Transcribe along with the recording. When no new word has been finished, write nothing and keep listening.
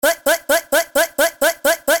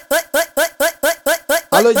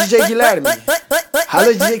Alô DJ Guilherme,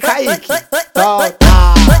 alô DJ Kaique,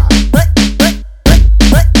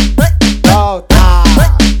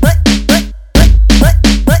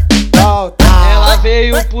 Ela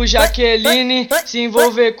veio pro Jaqueline se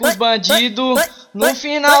envolver com os bandidos. No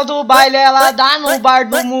final do baile ela dá no bar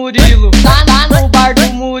do Murilo. Tá no bar do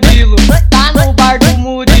Murilo. Tá no bar do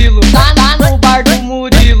Murilo. Tá no bar do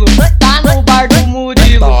Murilo. Tá no bar do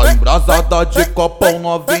Murilo. Tá embrasada de copão,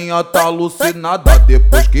 novinha tá alucinada.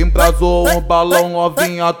 Depois que embrasou um balão,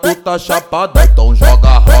 novinha tu tá chapada. Então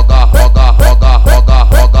joga, roga, roga, roga, roga,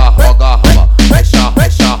 roga, roga, raba. Mexa,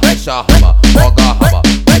 mexa, mexa, raba. Joga, raba,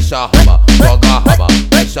 mexa, raba. Joga, raba,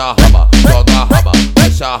 mexa, raba. Joga, raba,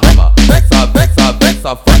 mexa, raba. Vem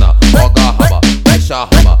safada. Joga, raba, mexa,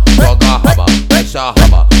 raba. Joga, raba, mexa,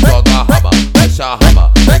 raba. Joga, raba, mexa,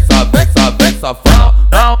 raba. Vem safada.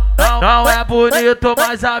 Não é bonito,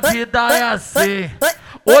 mas a vida é assim.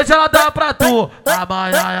 Hoje ela dá pra tu,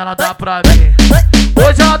 amanhã ela dá pra mim.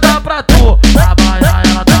 Hoje ela dá pra tu, amanhã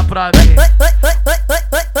ela dá pra mim.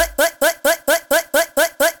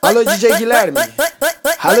 alô DJ Guilherme,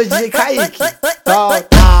 alô DJ Kaique,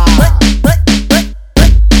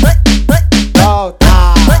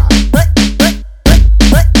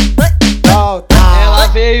 Ela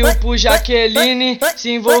veio pro Jaqueline se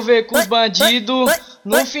envolver com os bandidos.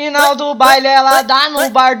 No final do baile ela dá no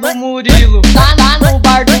bar do Murilo. Tá no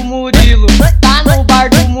bar do Murilo. Tá no bar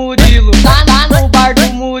do Murilo. Tá no bar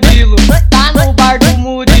do Murilo. Tá no bar do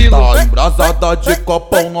Murilo. Tá embrasada de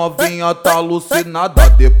copão, novinha tá alucinada.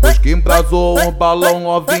 Depois que embrasou um balão,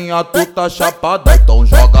 novinha tu tá chapada. Então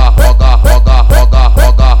joga, roga, roga, roga,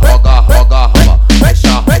 roga, roga, roga, raba.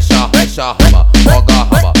 Mexa, mexa, mexa, raba. Joga,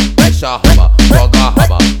 raba, mexa, raba. Joga,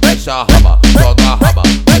 raba, mexa, raba. Joga, raba,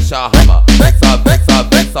 mexa, raba.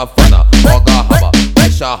 Vem safada. Joga, raba,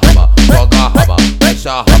 mexa, raba. Joga, raba,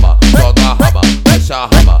 mexa, raba. Joga, raba, mexa,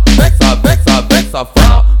 raba. Vem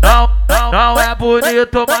safada. Não é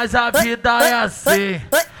bonito, mas a vida é assim.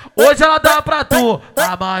 Hoje ela dá pra tu,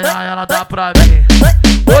 amanhã ela dá pra mim.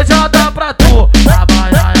 Hoje ela dá pra tu,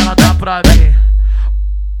 amanhã ela dá pra mim.